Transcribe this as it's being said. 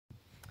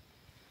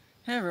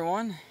Hey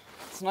everyone,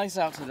 it's nice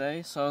out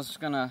today, so I was just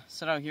gonna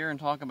sit out here and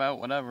talk about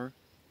whatever.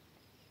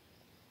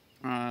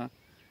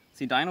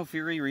 Dino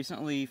Fury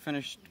recently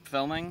finished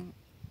filming,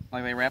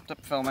 like they wrapped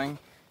up filming.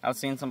 I was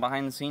seeing some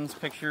behind the scenes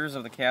pictures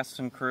of the cast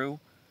and crew.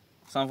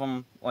 Some of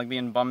them like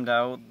being bummed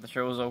out, the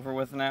show is over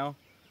with now.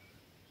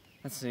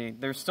 Let's see,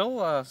 there's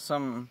still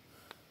some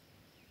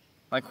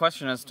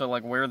question as to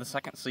where the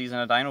second season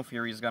of Dino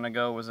Fury is gonna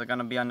go. Is it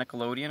gonna be on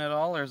Nickelodeon at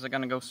all, or is it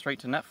gonna go straight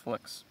to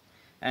Netflix?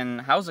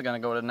 And how's it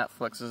going to go to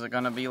Netflix? Is it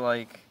going to be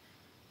like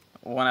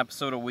one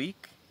episode a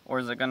week? Or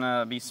is it going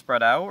to be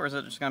spread out? Or is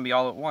it just going to be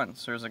all at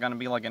once? Or is it going to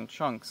be like in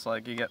chunks?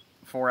 Like you get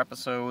 4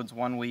 episodes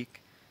 1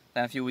 week,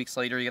 then a few weeks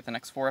later you get the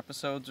next 4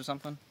 episodes or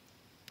something?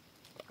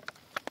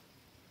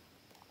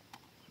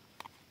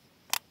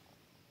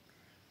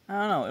 I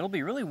don't know. It'll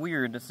be really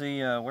weird to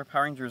see where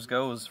Power Rangers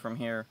goes from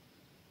here.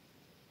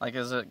 Like,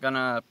 is it going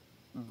to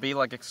be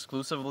like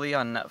exclusively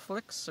on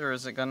Netflix? Or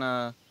is it going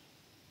to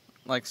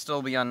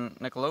still be on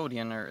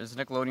Nickelodeon, or is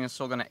Nickelodeon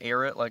still going to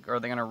air it? Like, are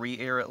they going to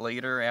re-air it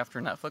later after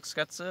Netflix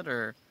gets it,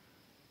 or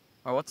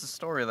what's the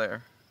story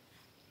there?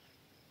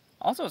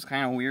 Also, it's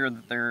kind of weird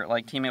that they're,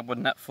 teaming up with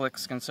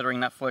Netflix, considering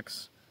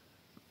Netflix,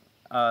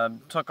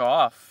 took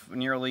off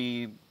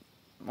nearly,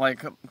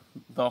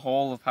 the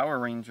whole of Power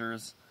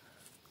Rangers.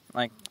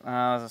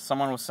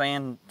 Someone was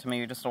saying to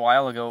me just a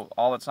while ago,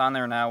 all that's on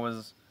there now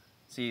is,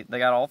 they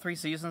got all 3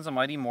 seasons of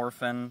Mighty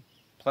Morphin,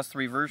 plus the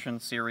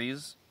Reversion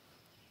series.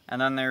 And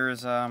then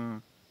there's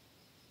Ninja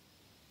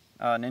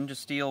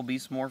Steel,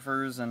 Beast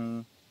Morphers,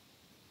 and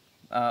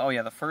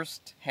the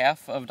first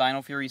half of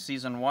Dino Fury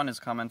Season 1 is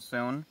coming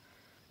soon.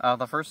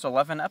 The first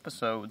 11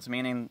 episodes,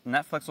 meaning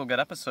Netflix will get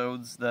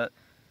episodes that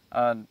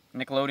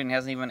Nickelodeon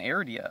hasn't even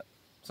aired yet.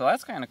 So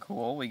that's kind of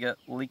cool. We get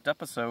leaked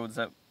episodes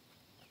that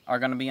are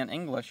going to be in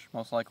English,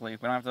 most likely. We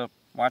don't have to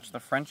watch the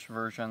French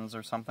versions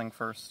or something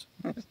first.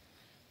 I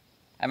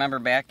remember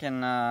back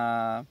in,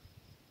 I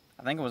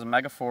think it was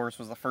Megaforce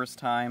was the first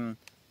time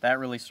that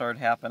really started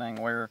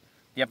happening, where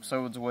the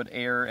episodes would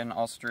air in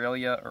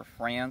Australia or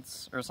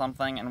France or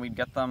something, and we'd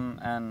get them,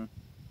 and,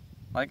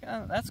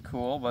 that's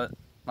cool, but,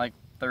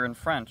 they're in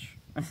French.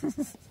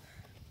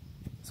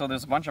 So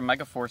there's a bunch of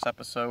Megaforce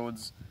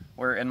episodes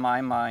where, in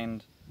my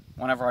mind,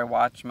 whenever I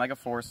watch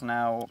Megaforce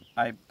now,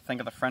 I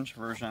think of the French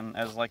version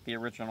as, the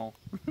original.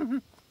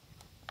 Let's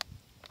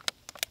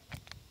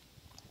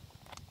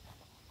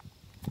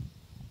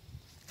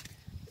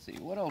see,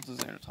 what else is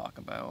there to talk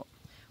about?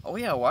 Oh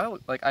yeah,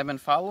 I've been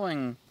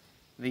following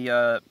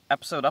the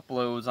episode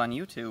uploads on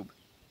YouTube,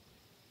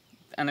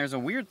 and there's a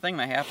weird thing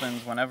that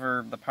happens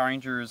whenever the Power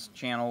Rangers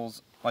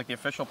channels, the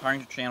official Power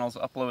Ranger channels,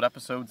 upload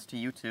episodes to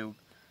YouTube.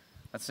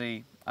 Let's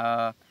see,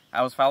 I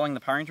was following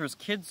the Power Rangers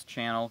Kids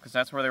channel, because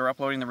that's where they were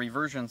uploading the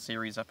Reversion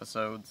series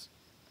episodes.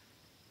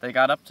 They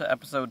got up to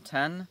episode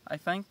 10, I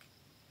think,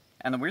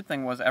 and the weird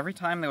thing was, every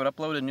time they would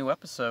upload a new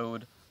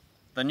episode,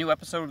 the new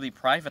episode would be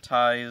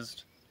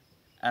privatized,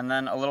 and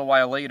then a little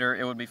while later,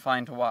 it would be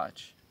fine to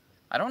watch.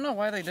 I don't know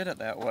why they did it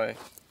that way.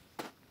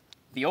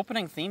 The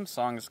opening theme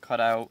song is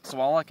cut out, so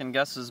all I can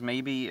guess is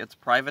maybe it's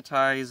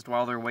privatized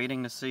while they're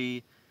waiting to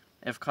see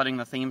if cutting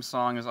the theme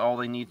song is all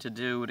they need to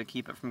do to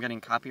keep it from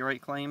getting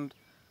copyright claimed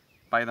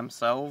by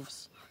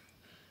themselves.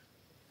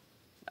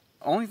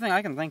 Only thing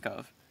I can think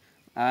of.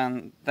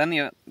 And then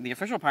the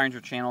official Power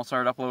Ranger channel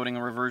started uploading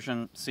the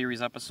Reversion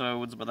series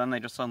episodes, but then they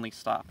just suddenly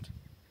stopped.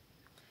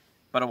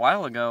 But a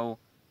while ago,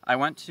 I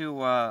went to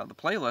the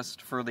playlist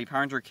for the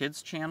Power Ranger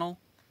Kids channel.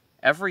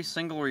 Every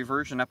single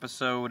Reversion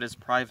episode is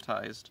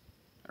privatized,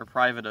 or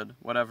privated,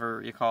 whatever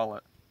you call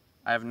it.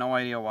 I have no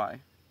idea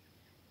why.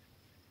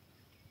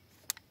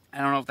 I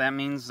don't know if that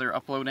means they're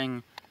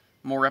uploading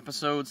more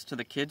episodes to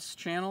the Kids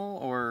channel,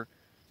 or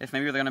if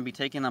maybe they're going to be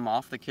taking them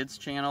off the Kids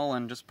channel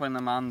and just putting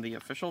them on the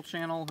official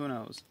channel, who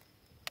knows.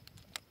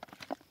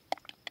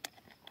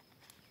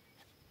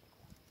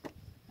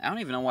 I don't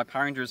even know why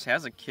Power Rangers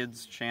has a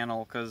Kids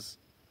channel, because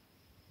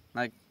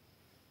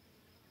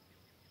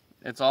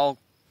it's all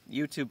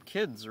YouTube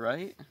Kids,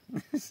 right?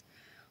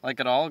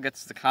 It all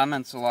gets the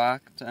comments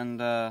locked,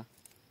 and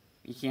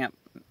you can't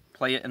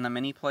play it in the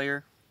mini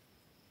player.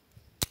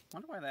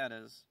 Wonder why that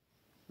is.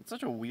 It's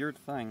such a weird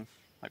thing.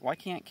 Why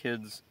can't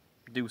kids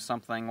do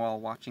something while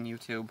watching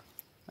YouTube?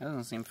 That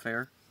doesn't seem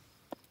fair.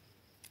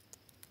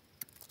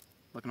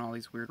 Looking at all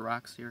these weird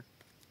rocks here.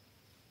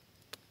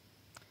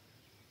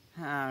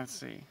 Let's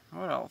see.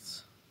 What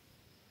else?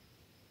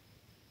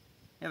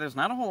 Yeah, there's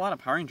not a whole lot of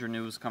Power Ranger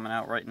news coming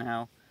out right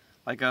now.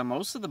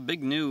 Most of the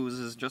big news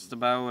is just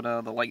about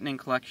the Lightning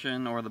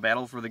Collection or the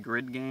Battle for the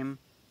Grid game.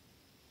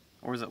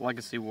 Or is it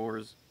Legacy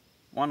Wars?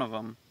 One of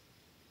them.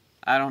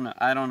 I don't know.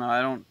 I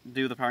don't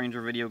do the Power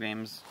Ranger video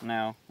games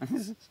now.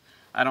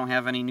 I don't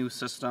have any new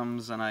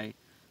systems, and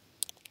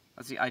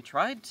let's see, I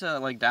tried to,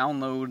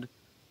 download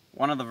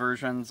one of the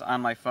versions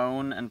on my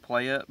phone and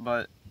play it,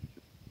 but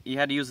you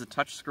had to use the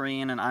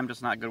touchscreen, and I'm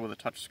just not good with a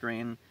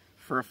touchscreen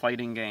for a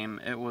fighting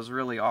game. It was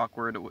really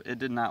awkward. It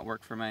did not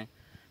work for me.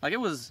 It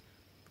was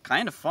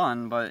kind of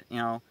fun, but,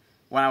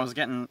 when I was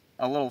getting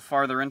a little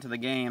farther into the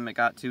game, it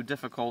got too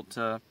difficult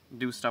to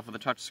do stuff with a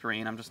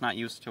touchscreen. I'm just not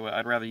used to it.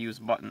 I'd rather use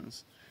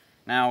buttons.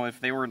 Now, if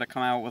they were to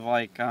come out with,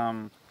 like,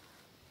 the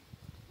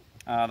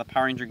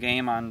Power Ranger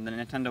game on the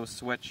Nintendo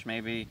Switch,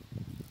 maybe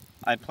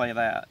I'd play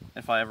that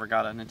if I ever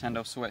got a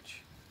Nintendo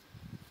Switch.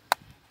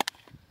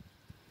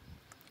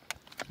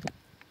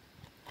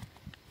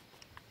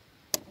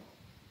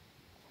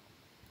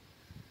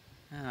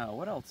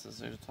 What else is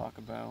there to talk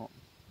about?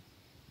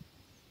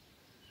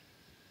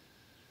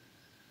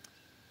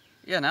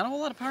 Yeah, not a whole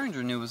lot of Power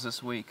Ranger news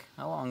this week.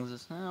 How long is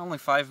this? Only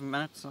 5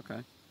 minutes?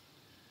 Okay.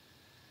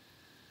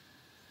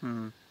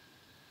 Trying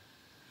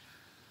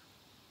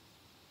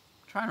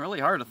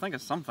really hard to think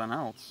of something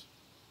else.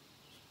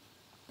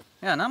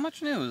 Yeah, not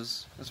much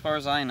news, as far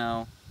as I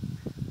know.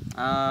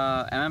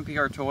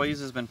 MMPR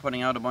Toys has been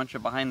putting out a bunch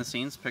of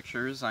behind-the-scenes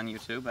pictures on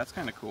YouTube. That's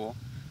kind of cool.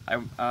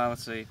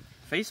 Let's see.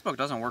 Facebook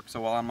doesn't work so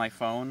well on my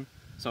phone,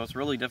 so it's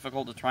really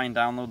difficult to try and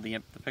download the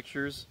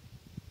pictures.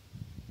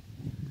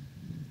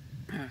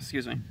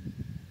 Excuse me.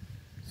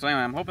 So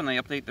anyway, I'm hoping they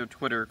update their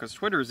Twitter, because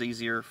Twitter is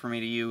easier for me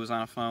to use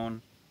on a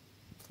phone.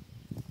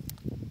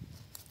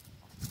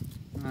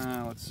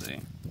 Let's see.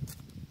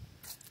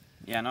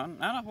 Yeah, not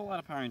a whole lot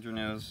of Power Ranger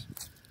news.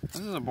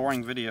 This is a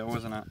boring video,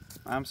 isn't it?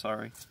 I'm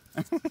sorry.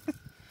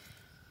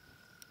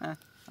 Oh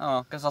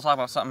well, guess I'll talk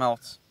about something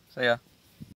else. See ya.